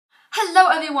Hello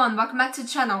everyone, welcome back to the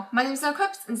channel. My name is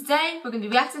Eclipse, and today we're going to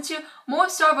be reacting to more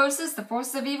Star vs. The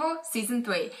Forces of Evil Season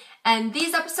 3. And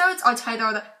these episodes are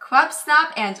titled Club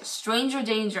Snap and Stranger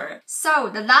Danger. So,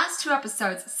 the last two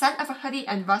episodes, Scent of a Hoodie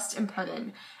and Rust and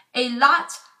Puddin'. A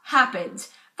lot happened.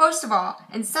 First of all,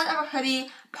 in Scent of a Hoodie,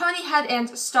 Ponyhead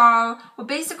and Star were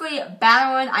basically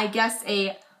battling, I guess,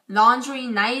 a laundry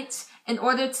night in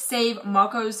order to save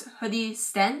Marco's hoodie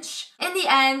stench. In the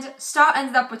end, Star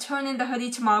ended up returning the hoodie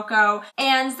to Marco,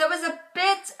 and there was a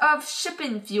bit of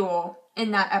shipping fuel in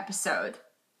that episode.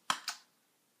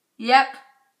 Yep,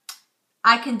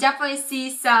 I can definitely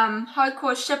see some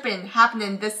hardcore shipping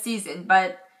happening this season,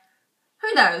 but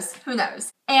who knows, who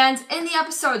knows. And in the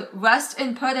episode Rust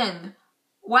and Puddin',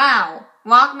 wow,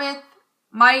 Lockmouth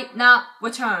might not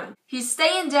return. He's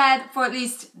staying dead for at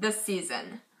least this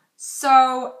season.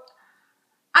 So,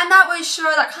 I'm not really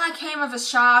sure, that kind of came as a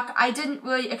shock. I didn't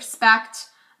really expect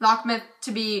Lockmouth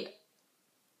to be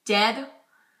dead.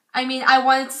 I mean, I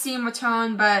wanted to see him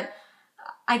return, but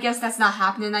I guess that's not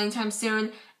happening anytime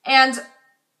soon. And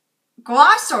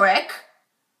Glossaric,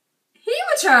 he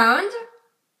returned.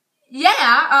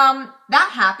 Yeah, that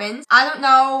happened. I don't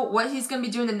know what he's gonna be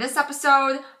doing in this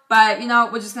episode, but, you know,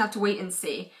 we're just gonna have to wait and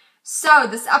see. So,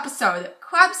 this episode,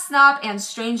 Club Snap and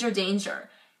Stranger Danger.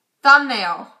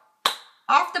 Thumbnail.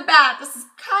 Off the bat, this is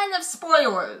kind of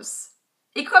spoilers.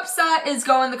 Eclipsa is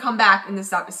going to come back in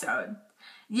this episode.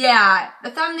 Yeah, the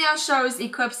thumbnail shows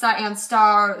Eclipsa and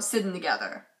Star sitting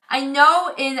together. I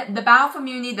know in the Battle for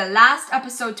Muni, the last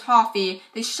episode, Toffee,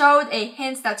 they showed a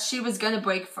hint that she was gonna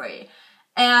break free.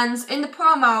 And in the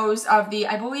promos of the,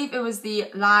 I believe it was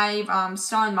the live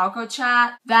Star and Marco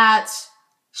chat, that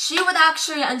she would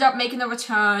actually end up making a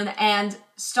return and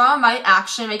Star might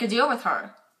actually make a deal with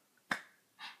her.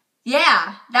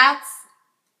 Yeah, that's,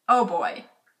 oh boy.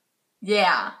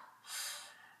 Yeah.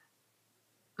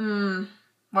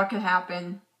 What could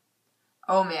happen?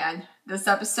 Oh man, this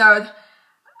episode,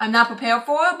 I'm not prepared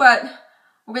for, but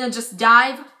we're gonna just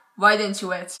dive right into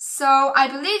it. So, I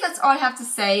believe that's all I have to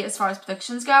say as far as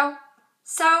predictions go.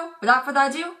 So, without further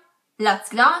ado, let's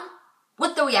get on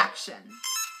with the reaction.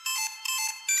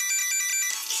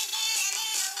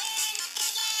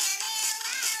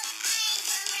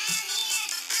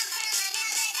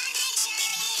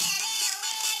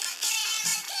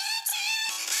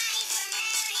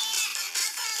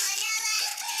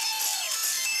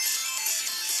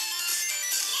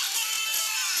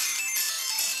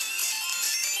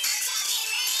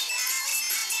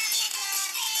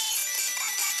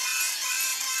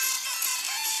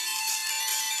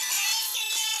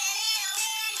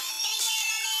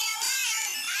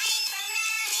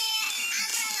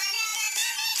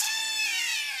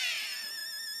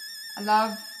 I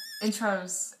love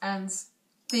intros and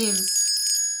themes.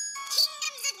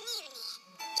 Kingdoms of Muni.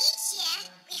 Each year,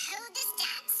 we hold this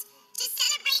dance to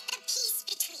celebrate the peace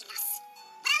between us.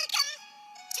 Welcome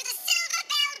to the Silver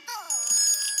Bell Ball.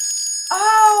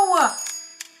 Oh!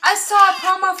 I saw a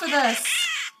promo for this!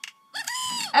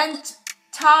 And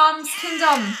Tom's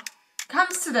kingdom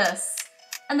comes to this.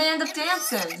 And they end up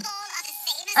dancing.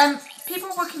 And people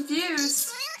were confused.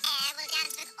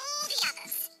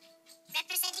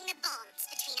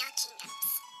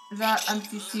 Is that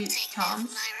MCC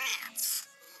Tom's?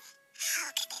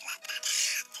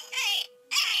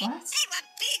 What?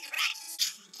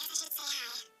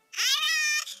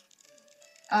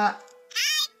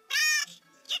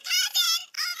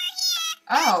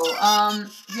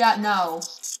 Yeah, no.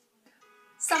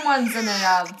 Someone's in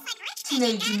a,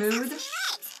 teenage mood.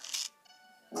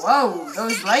 Whoa,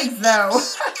 those legs though.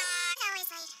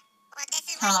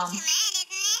 Tom.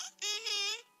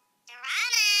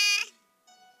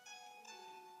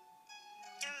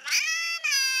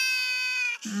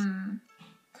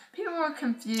 People were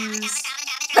confused.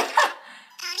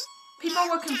 People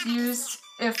were confused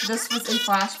if this was a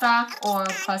flashback or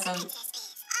present.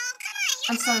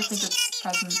 I'm starting to think it's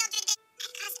present.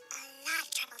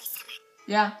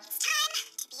 Yeah.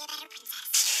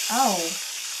 Oh.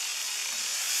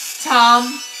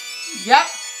 Tom. Yep.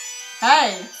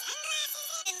 Hey.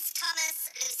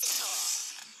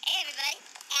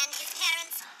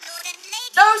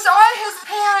 Those are his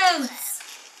parents!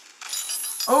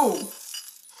 Oh.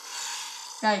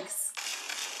 Yikes.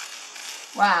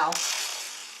 Wow.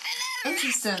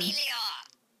 Interesting.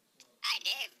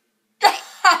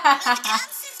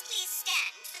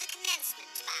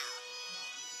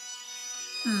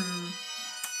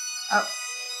 Oh.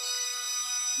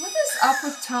 What is up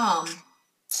with Tom?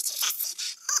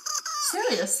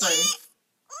 Seriously.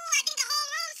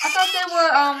 I thought they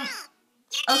were,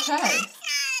 okay.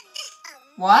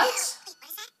 What?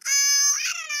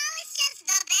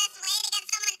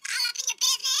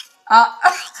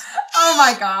 Oh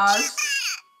my gosh.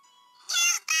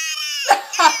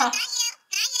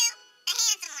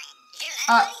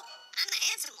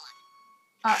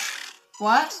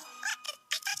 What?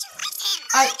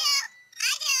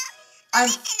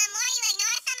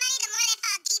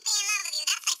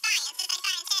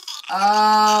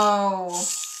 Oh.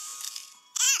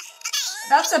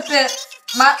 That's a bit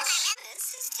much.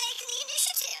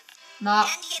 Not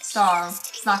Star.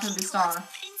 It's not gonna be Star.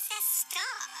 Princess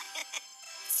Star.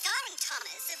 Star and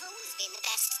Thomas have always been the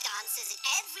best dancers at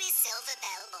every Silver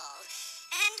Bell Ball.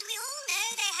 And we all know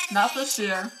they had Not this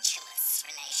year. tumultuous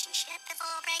relationship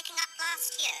before breaking up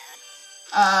last year.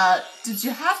 Did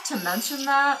you have to mention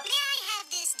that? May I have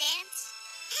this dance?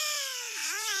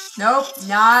 Nope,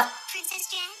 not. Princess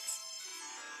Jax?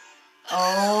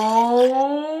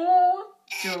 Oh,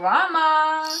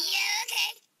 drama. Yeah,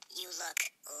 okay. You look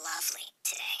lovely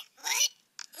today. What?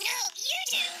 No, you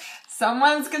do.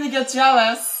 Someone's gonna get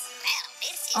jealous. Well,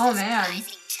 this is Oh a man.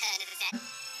 surprising turn of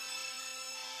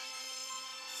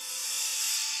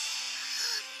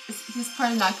events. He's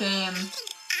playing that game. I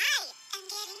am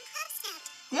getting club snubbed.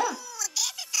 Yeah. Ooh,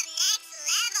 this is some next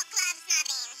level club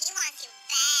snubbing. He wants you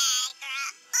bad,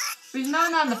 girl. We've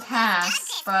known that in the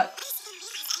past, but I didn't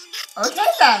realize I am not. okay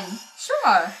then.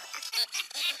 Sure.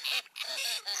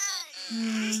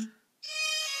 Ooh.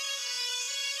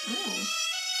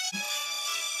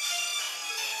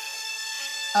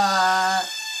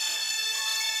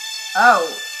 Oh.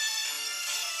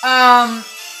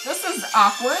 This is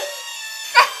awkward.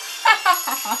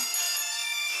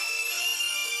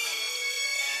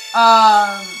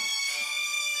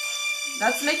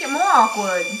 Let's make it more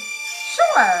awkward.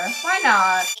 Sure, why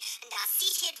not? And are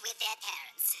seated with their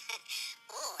parents.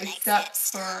 All Except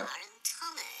Star for and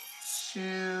Thomas.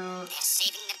 shoot. They're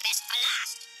saving the best for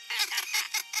last.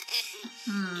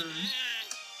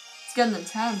 It's getting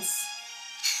intense.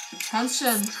 The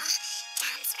tension. Dance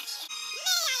with you.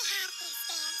 May I have this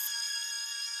dance?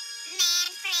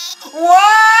 Manfred.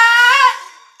 What?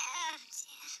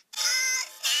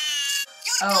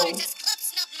 Oh. Your daughter's club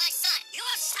snubbed my son.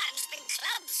 Your son's been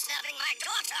club snubbing my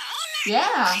daughter. All right.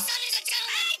 Yeah. My son is a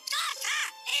delicate daughter.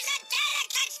 Is a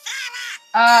delicate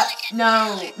flower.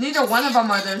 No. Neither one of them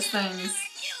are those things.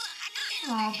 You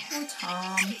Oh, poor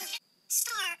Tom.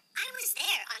 Star, I was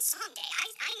there on song day.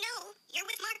 I know. You're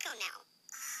with Marco now.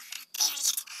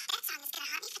 That song is gonna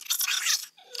haunt me for the rest of my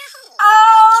life. No.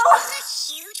 Oh! It was a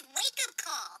huge wake-up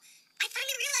call. I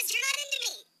finally realized you're not into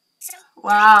me. So,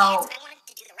 Wow. I wanted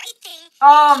to do the right thing.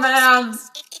 Oh, man.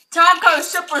 Tomco's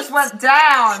shippers went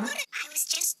down. I was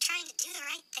just trying to do the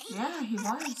right thing. Yeah, he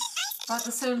was. But at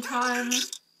the same time... I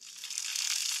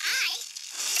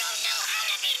don't know how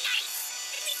to be nice.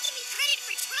 At least give me credit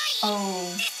for trying.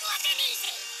 Oh. This wasn't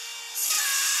easy.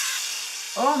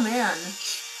 Oh, man.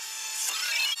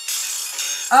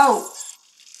 Oh.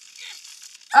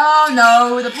 Oh,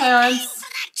 no, the parents. For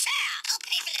that chair. I'll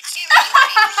pay for the chair.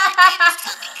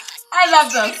 I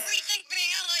love this. Rethink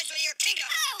being allies with your kingdom.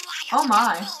 Oh,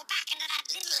 my. Roll back into that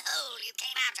little hole you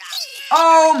came out of.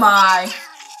 Oh, my.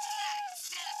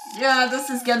 Yeah, this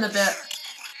is getting a bit...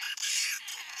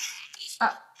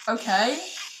 okay.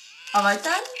 Alright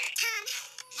then. Tom,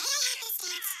 may I have this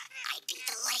dance? I'd be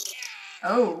delighted.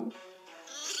 Oh.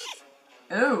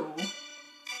 Oh.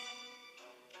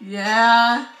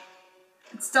 Yeah.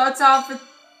 It starts off with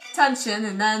tension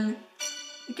and then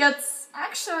it gets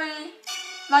actually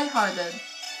lighthearted.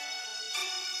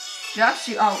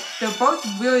 They're both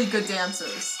really good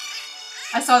dancers.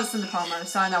 I saw this in the promo,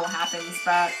 so I know what happens,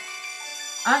 but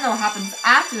I don't know what happens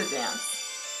after the dance.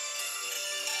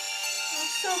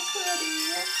 It's so pretty.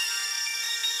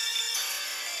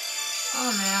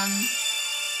 Oh man.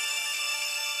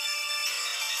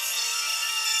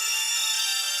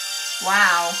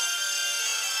 Wow.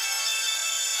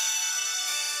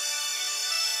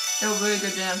 They're really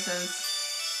good dancers.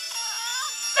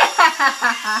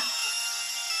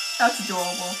 That's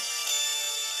adorable.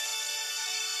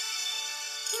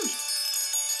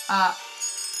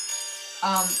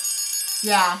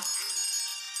 Yeah.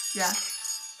 Yeah.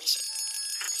 We should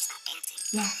probably stop dancing.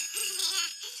 Yeah.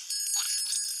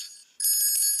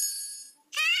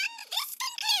 This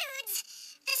concludes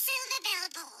the Silver Bell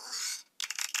Bowl.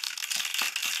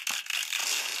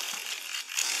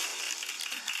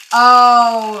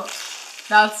 Oh,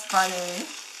 that's funny.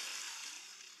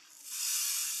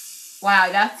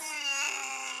 Wow, that's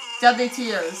deadly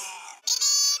tears.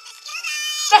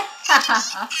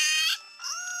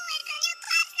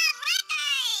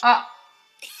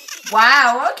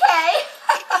 Wow, okay.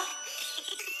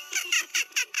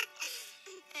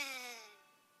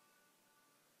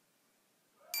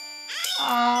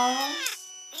 Oh,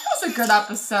 how was a good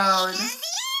episode.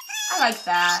 I like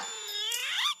that.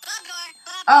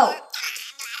 Oh.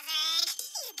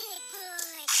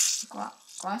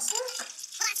 Glossric?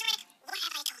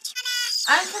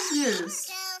 I'm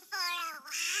confused.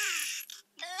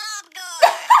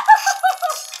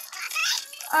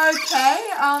 Okay,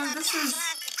 this is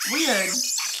weird.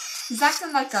 He's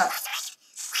acting like a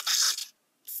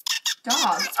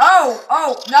dog.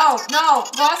 Oh, no,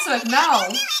 Glossric, no.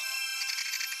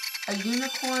 A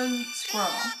unicorn squirrel.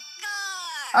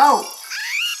 Oh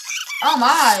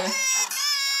my.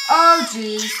 Oh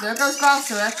geez, there goes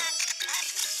Glossric.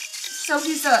 So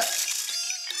he's a...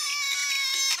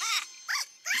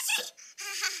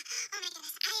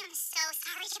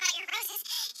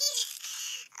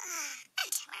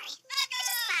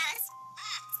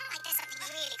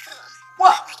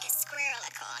 What? Like a squirrel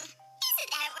acorn. Isn't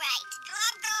that right?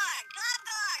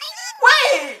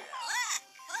 Wait!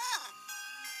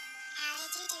 How did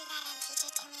you do that and teach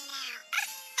it to me now?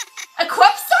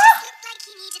 Eclipsa? Looked like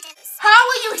you needed a How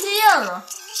are you here?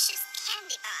 delicious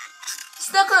candy bar.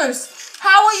 Snickers,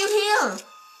 how are you here?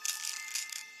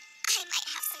 I might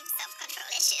have some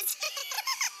self-control issues.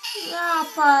 Yeah,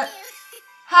 but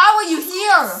how are you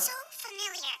here? So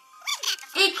familiar.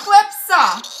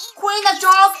 Eclipsa, Queen of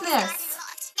Darkness.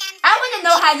 I want to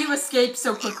know how you escaped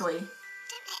so quickly. Don't let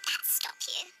that stop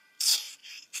you.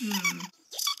 Hmm. You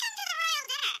should come to the royal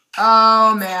dinner.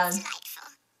 Oh man. Delightful.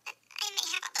 I may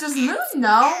have other Does Moon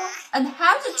know? And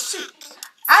how did she...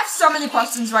 I have so many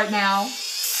questions right now.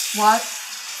 What?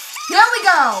 Here we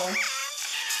go.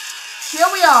 Here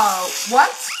we are.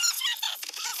 What?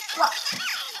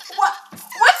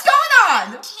 What's going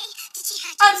on? Did she hurt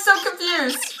you? I'm so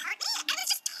confused. Hurt me? I was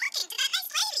just talking to that nice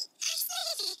lady. Nice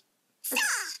lady. So,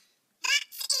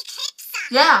 that's Eclipsa.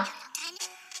 Yeah.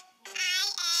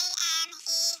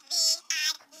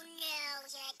 I-A-M-E-V-I. No,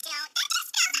 you don't. That just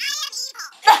spells I am evil.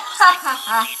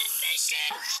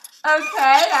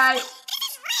 Okay, This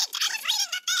is rigged. I was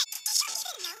reading the thing. Do you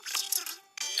even know what you're doing?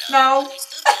 No.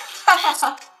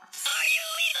 Are you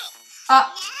evil?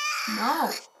 No.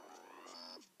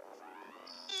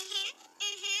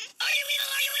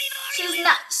 Are you evil? She's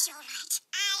not. Sure right.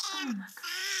 I am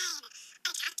fine. I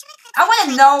talked to Eclipsa. I want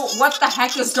to know what the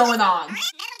heck is going on.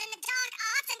 Meddled in the dark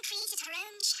arts and created her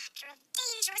own chapter of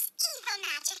dangerous evil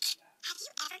magic. Have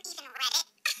you ever even read it?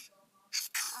 Of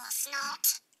course not.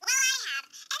 Well, I have,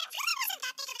 and it really wasn't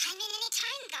that big of a... I mean, any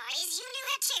time, guys, you knew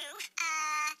her too.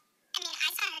 I mean, I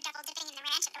saw her double dipping in the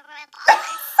ranch at the royal ball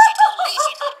once. She told me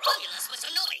she thought Romulus was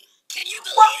annoying. Can you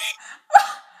believe it?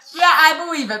 Yeah, I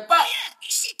believe it, but Yeah,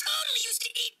 she totally used to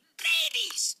eat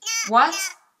babies. No, What? no,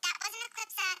 that wasn't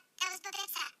Eclipsa. That was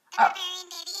Bobitsa, the Oh. barbarian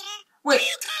baby eater. wait,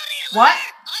 You call me a what? liar?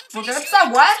 I'm We're pretty gonna sure say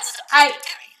what? Eclipsa was a I.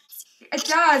 vegetarian. It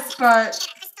does, but. You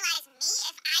gonna crystallize me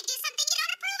if I do something you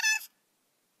don't approve of?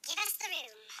 Give us the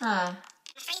room. Huh.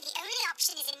 I'm afraid the only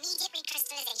option is immediate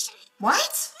recrystallization.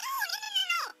 What?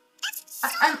 No. That's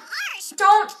so I'm. harsh.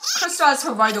 Don't crystallize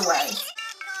her right away. Is it?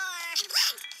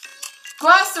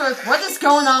 Glossric, what is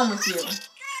going on with you?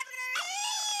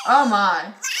 Oh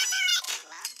my.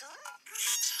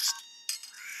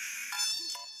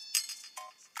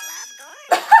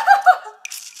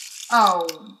 Oh,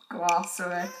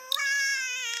 Glossric.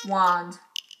 Wand.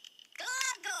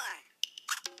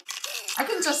 I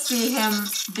can just see him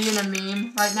being a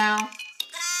meme right now.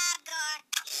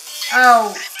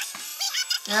 Oh.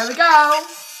 There we go.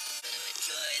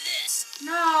 Enjoy this.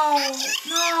 No.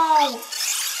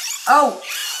 Oh.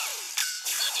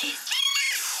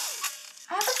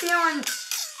 I have a feeling.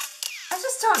 I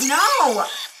just don't know.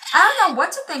 I don't know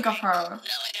what to think of her. Now I got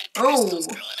Oh. crystals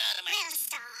growing out of my... Real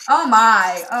star. Oh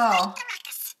my. Oh. The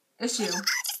ruckus. Issue. Oh, just listen,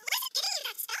 getting you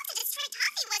that spell to destroy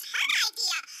coffee was her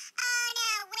idea. Oh, no,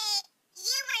 wait.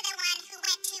 You were the one who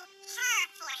went to her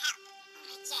for help.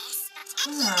 Yes, but...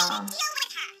 And you made Yeah. a deal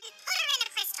with her. You put her in a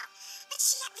crystal. But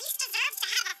she at least deserves to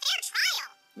have a fair trial.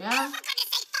 Yeah. For goodness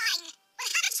sake, fine.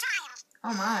 We'll have a trial.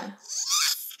 Oh my.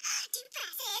 Yes! Do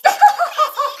press it. But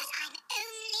I'm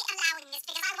only allowing this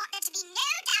because I want there to be no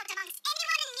doubt amongst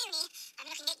anyone in Uni. I'm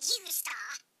looking at you, Star.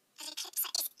 That Eclipsa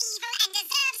is evil and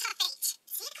deserves her fate.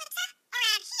 See, Eclipsa?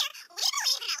 Around here, we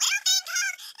believe in a little thing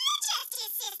called the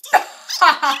Justice System. But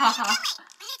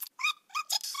it's... What?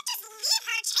 You can't just leave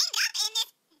her chained up in this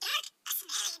dark,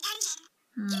 smelly dungeon.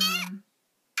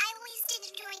 I always did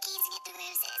enjoy gazing at the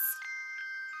roses.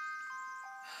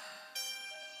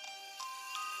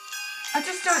 I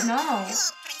just don't know. Oh,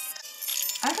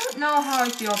 Princess. I don't know how I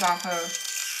feel about her.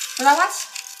 When I watched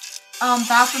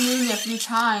Bathroom Uni a few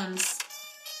times,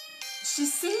 she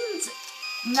seemed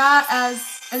not as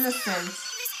innocent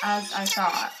as I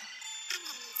thought.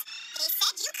 They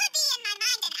said you could be in my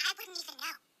mind and I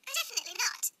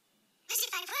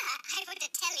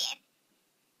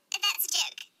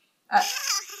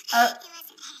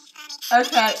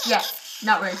Okay, yeah,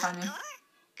 not very funny.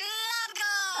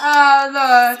 Oh,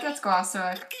 look, it's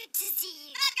Glossrick.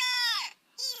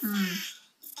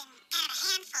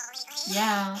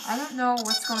 Yeah, I don't know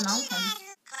what's going on with him.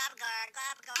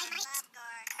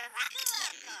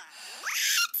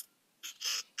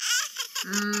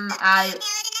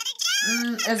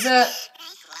 Is it?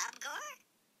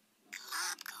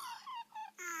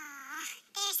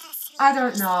 I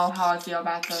don't know how I feel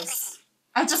about this.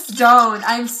 I just don't.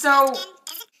 I'm so... A lot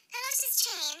has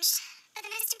changed, but the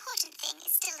most important thing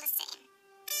is still the same.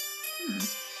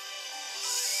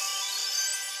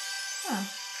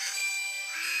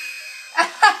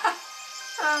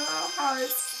 Oh, how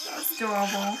it's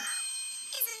adorable.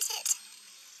 Isn't it?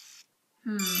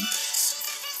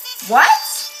 What?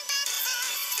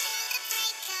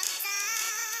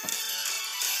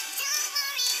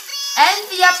 End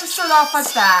the episode off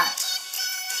like that.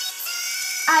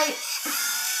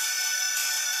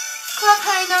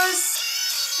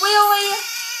 Clubhouse, really?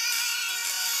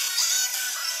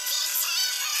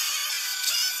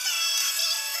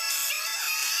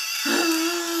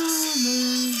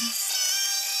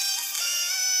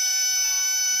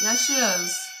 Yes, she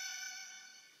is.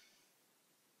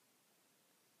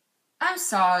 I'm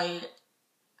sorry.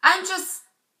 I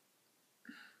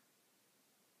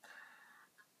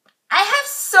have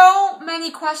so many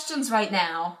questions right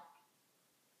now.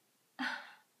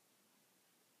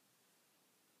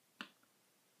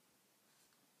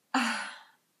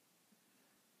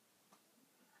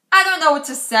 I don't know what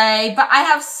to say, but I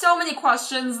have so many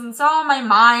questions and it's all on my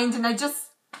mind and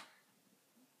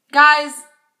Guys,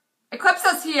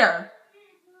 Eclipsa's here.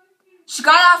 She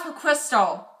got off her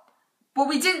crystal, but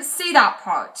we didn't see that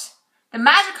part. The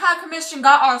Magic High Commission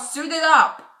got all suited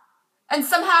up, and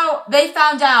somehow they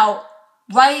found out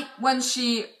right when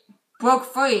she broke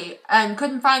free and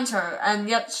couldn't find her, and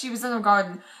yet she was in her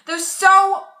garden. There's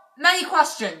so many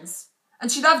questions, and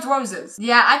she loved roses.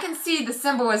 Yeah, I can see the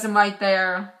symbolism right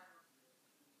there.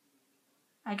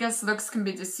 I guess looks can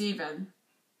be deceiving.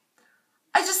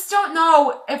 I just don't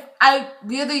know if I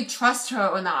really trust her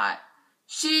or not.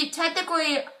 She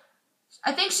technically,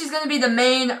 I think she's going to be the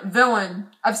main villain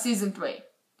of Season 3.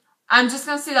 I'm just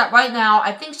going to say that right now.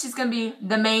 I think she's going to be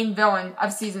the main villain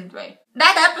of Season 3.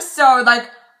 That episode,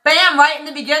 bam, right in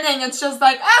the beginning, and she was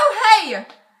like, oh, hey,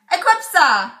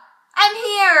 Eclipsa, I'm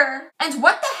here. And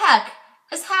what the heck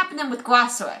is happening with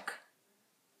Glossrick?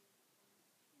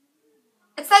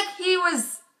 It's like he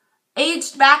was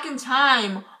aged back in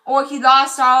time, or he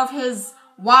lost all of his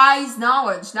wise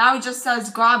knowledge. Now he just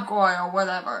says Globgor or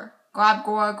whatever.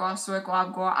 Globgor, Glossrick,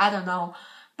 Globgor, I don't know.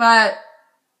 But,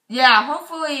 yeah,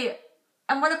 hopefully,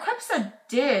 and what Eclipsa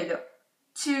did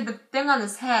to the thing on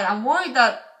his head, I'm worried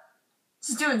that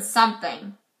she's doing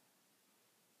something.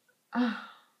 I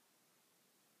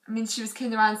mean, she was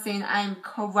kidding around saying, I'm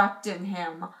corrupting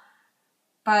him.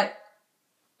 But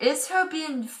is her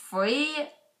being free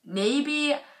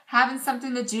maybe having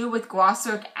something to do with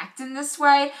Glossrick acting this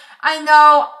way? I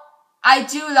know I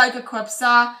do like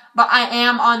Eclipsa, but I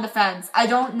am on the fence. I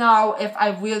don't know if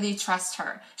I really trust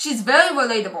her. She's very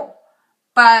relatable,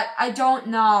 but I don't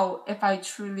know if I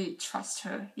truly trust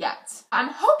her yet. I'm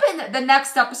hoping the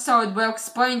next episode will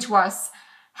explain to us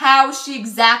how she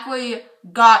exactly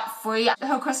got free.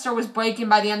 Her crystal was breaking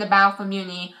by the end of Battle for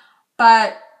Muni,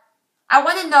 but I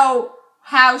want to know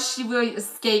how she really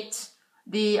escaped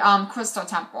the Crystal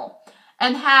Temple,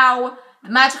 and how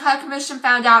the Magic High Commission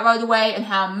found out right away, and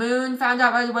how Moon found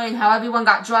out right away, and how everyone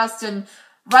got dressed and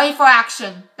ready for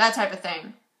action, that type of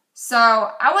thing. So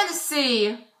I want to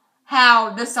see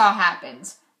how this all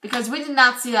happened, because we did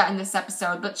not see that in this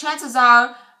episode, but chances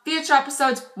are, future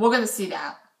episodes, we're going to see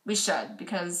that. We should,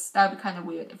 because that would be kind of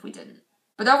weird if we didn't.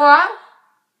 But overall,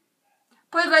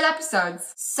 pretty great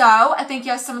episodes. So, I thank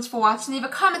you guys so much for watching. Leave a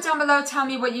comment down below, tell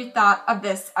me what you thought of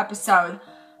this episode.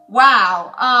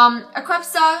 Wow,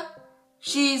 Eclipsa,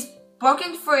 she's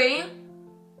broken free.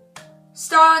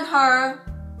 Star and her,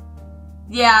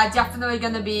 yeah, definitely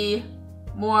gonna be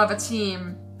more of a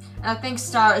team. And I think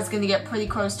Star is gonna get pretty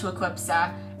close to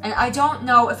Eclipsa. And I don't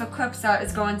know if Eclipsa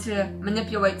is going to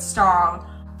manipulate Star.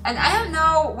 And I don't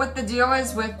know what the deal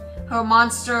is with her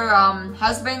monster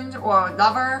husband or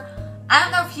lover. I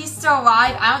don't know if he's still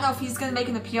alive. I don't know if he's going to make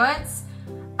an appearance.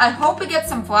 I hope we get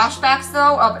some flashbacks,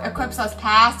 though, of Eclipsa's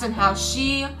past and how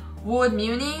she ruled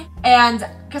Muni. And,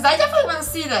 because I definitely want to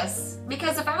see this.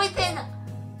 Because if everything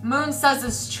Moon says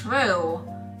is true,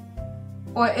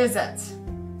 or is it?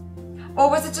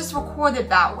 Or was it just recorded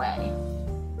that way?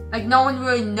 Like, no one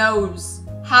really knows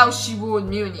how she ruled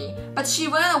Muni. But she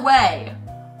ran away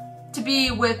to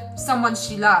be with someone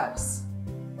she loves.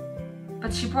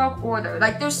 but she broke order.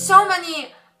 Like, there's so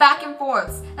many back and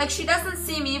forths. Like, she doesn't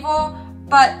seem evil,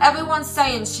 but everyone's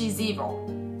saying she's evil.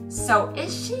 So,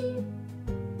 is she?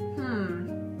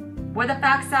 Would the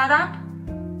facts add up?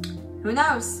 Who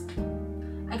knows?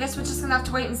 I guess we're just gonna have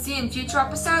to wait and see in future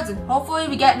episodes, and hopefully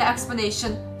we get an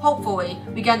explanation. Hopefully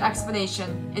we get an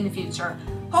explanation in the future.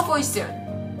 Hopefully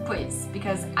soon, please,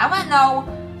 because I want to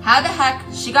know how the heck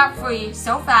she got free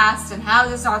so fast and how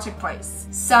this all took place.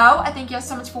 So, I thank you all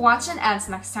so much for watching, and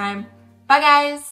until next time, bye guys!